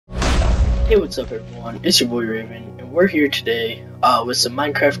Hey, what's up everyone, it's your boy Raven, and we're here today with some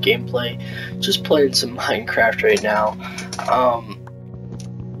Minecraft gameplay, just playing some Minecraft right now.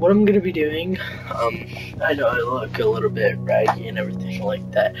 What I'm gonna be doing, I know I look a little bit raggy and everything like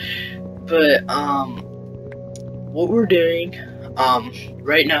that, but what we're doing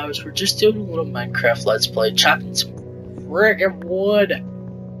right now is we're just doing a little Minecraft Let's Play, chopping some friggin' wood.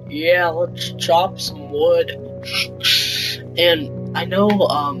 Yeah, let's chop some wood. And I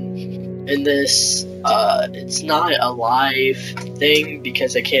know in this it's not a live thing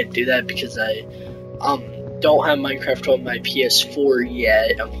because I can't do that because I don't have Minecraft on my PS4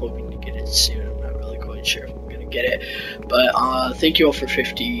 yet. I'm hoping to get it soon. I'm not really quite sure if I'm gonna get it, but thank you all for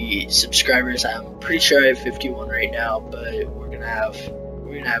 50 subscribers. I'm pretty sure I have 51 right now, but we're gonna have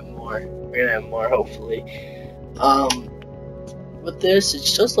more hopefully. With this,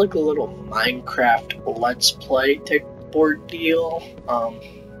 it's just like a little Minecraft Let's Play type board deal.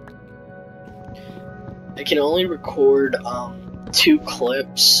 I can only record 2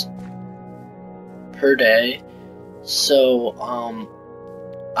 clips per day, so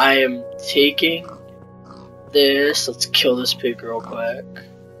I am taking this. Let's kill this pig real quick.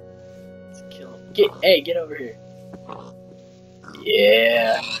 Let's kill him. Get over here.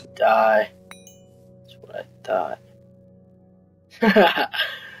 Yeah, die. That's what I thought.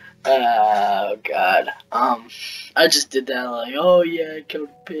 Oh god. I just did that like, oh yeah, I killed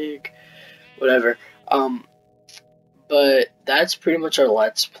a pig. Whatever. But that's pretty much our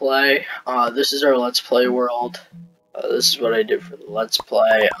Let's Play. This is our Let's Play world. This is what I did for the Let's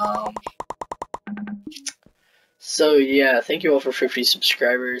Play. So yeah, thank you all for 50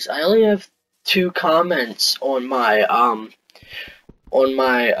 subscribers. I only have 2 comments on my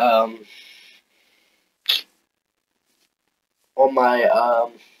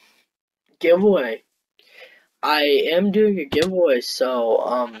giveaway. I am doing a giveaway,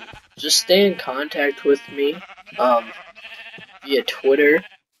 so just stay in contact with me via Twitter.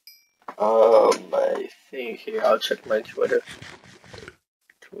 I think here I'll check my Twitter.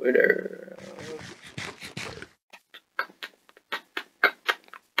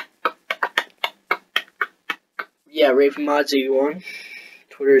 Yeah, RavenMods81.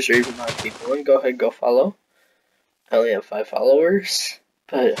 Twitter is RavenMods81. Go ahead, go follow. I only have 5 followers,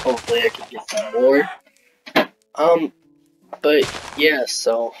 but hopefully I can get some more. But yeah,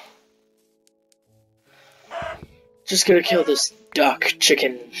 so just gonna kill this duck,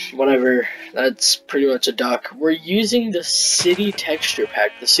 chicken, whatever. That's pretty much a duck. We're using the city texture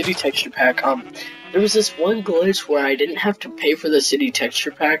pack. The city texture pack, there was this one glitch where I didn't have to pay for the city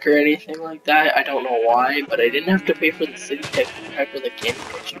texture pack or anything like that. I don't know why, but I didn't have to pay for the city texture pack or the candy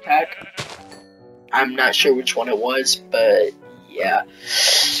texture pack. I'm not sure which one it was, but yeah.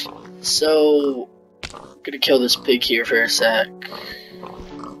 So I'm gonna kill this pig here for a sec.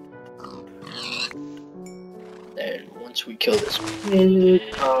 And once we kill this pig,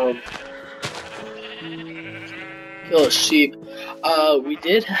 kill a sheep. We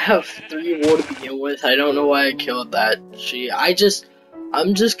did have 3 wool to begin with. I don't know why I killed that sheep. I'm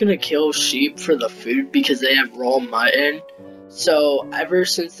just gonna kill sheep for the food because they have raw mutton. So ever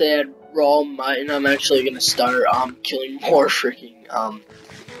since they had raw mutton, I'm actually gonna start killing more freaking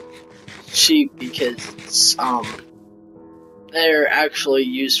sheep because they're actually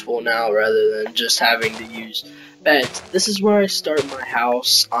useful now rather than just having to use beds. This is where I start my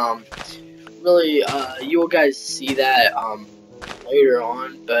house. Really, you will guys see that later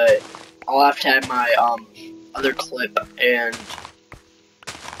on, but I'll have to add my other clip, and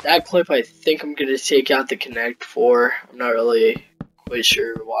that clip I think I'm gonna take out the Connect for. I'm not really quite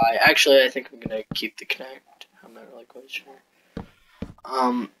sure why. Actually, I think I'm gonna keep the Connect. I'm not really quite sure.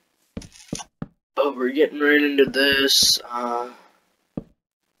 But we're getting right into this. That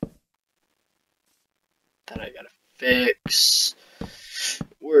I gotta fix.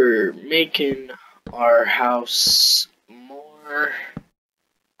 We're making our house more.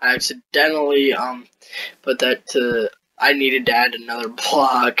 I accidentally put that to. I needed to add another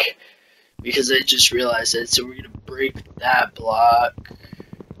block because I just realized it. So we're gonna break that block.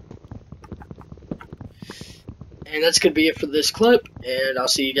 And that's gonna be it for this clip. And I'll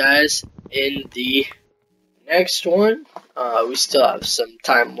see you guys in the next one. We still have some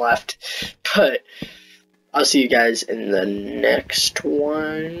time left, but I'll see you guys in the next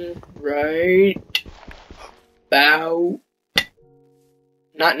one, right about,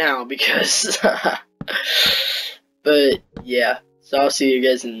 not now because, but yeah, so I'll see you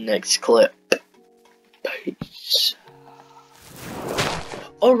guys in the next clip. Peace.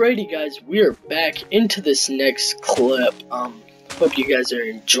 Alrighty guys, we are back into this next clip. Hope you guys are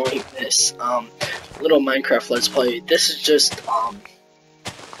enjoying this little Minecraft Let's Play. This is just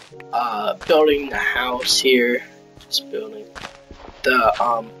building the house here. Just building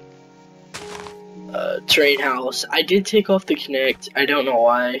the train house. I did take off the Kinect. I don't know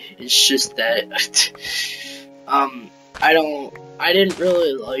why. It's just that I didn't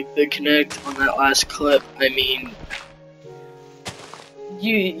really like the Kinect on that last clip. I mean,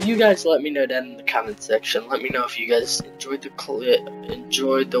 you guys let me know down in the comment section. Let me know if you guys enjoyed the clip,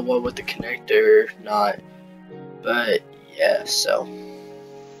 enjoyed the one with the connector or not. But yeah, so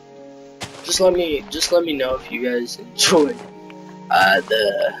just let me know if you guys enjoyed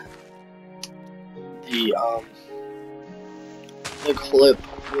the clip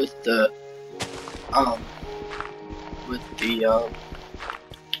with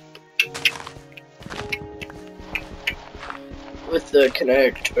the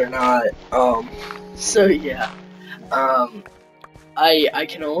Kinect or not. So yeah, I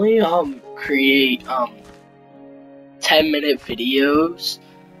can only create 10-minute videos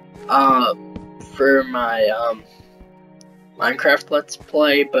for my Minecraft Let's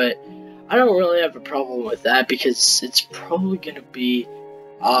Play, but I don't really have a problem with that because it's probably gonna be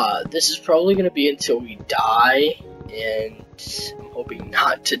this is probably gonna be until we die, and I'm hoping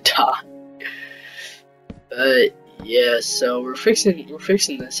not to die. But yeah, so we're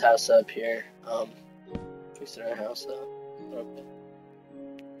fixing this house up here. Fixing our house up. Okay.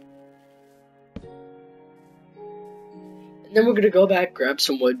 And then we're gonna go back, grab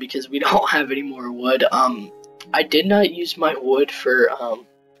some wood because we don't have any more wood. I did not use my wood for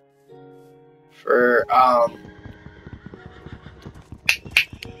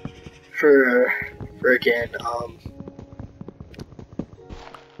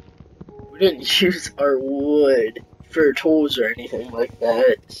we didn't use our wood for tools or anything like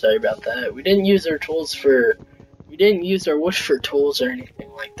that. Sorry about that. We didn't use our wood for tools or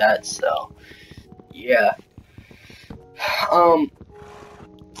anything like that, so yeah.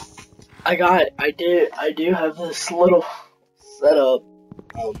 I do have this little setup.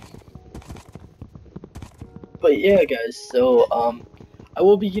 But yeah, guys, so I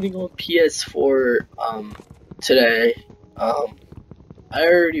will be getting on PS4 today. I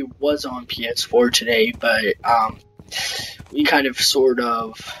already was on PS4 today, but we kind of sort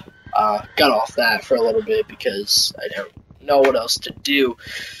of got off that for a little bit because I don't know what else to do.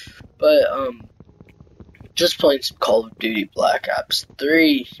 But just playing some Call of Duty Black Ops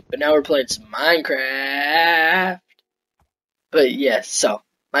 3, but now we're playing some Minecraft. But yeah, so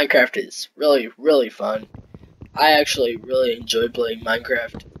Minecraft is really fun. I actually really enjoy playing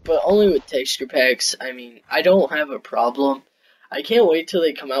Minecraft, but only with texture packs. I mean, I don't have a problem. I can't wait till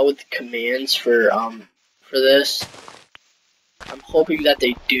they come out with the commands for this. I'm hoping that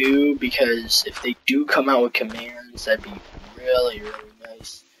they do, because if they do come out with commands, that'd be really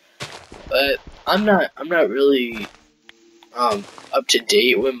nice. But I'm not really up to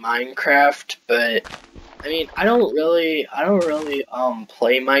date with Minecraft, but I mean, I don't really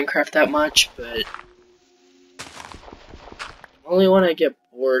play Minecraft that much, but only when I get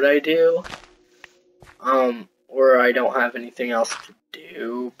bored I do, or I don't have anything else to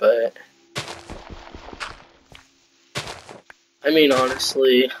do. But I mean,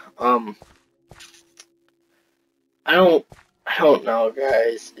 honestly, I don't know,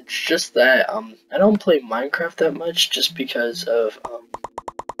 guys. It's just that I don't play Minecraft that much, just because of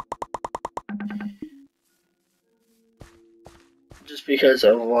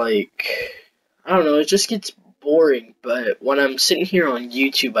like, I don't know, it just gets boring. But when I'm sitting here on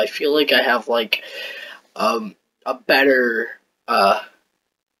YouTube, I feel like I have like a better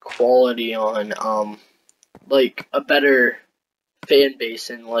quality on like a better fan base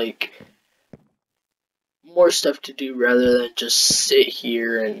and like more stuff to do rather than just sit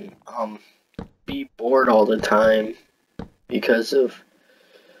here and be bored all the time because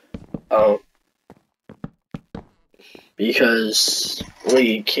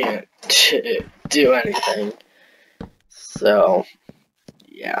we can't do anything. So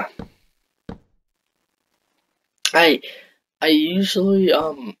yeah, I usually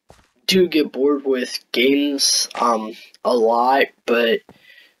do get bored with games a lot, but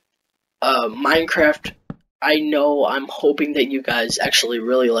Minecraft, I'm hoping that you guys actually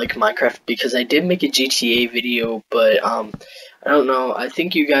really like Minecraft, because I did make a GTA video, but I don't know, I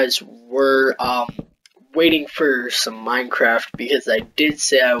think you guys were waiting for some Minecraft, because I did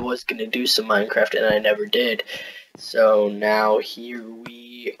say I was gonna do some Minecraft and I never did. So now here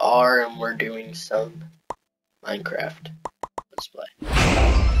we are, and we're doing some Minecraft Let's Play.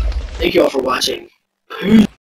 Thank you all for watching. Peace.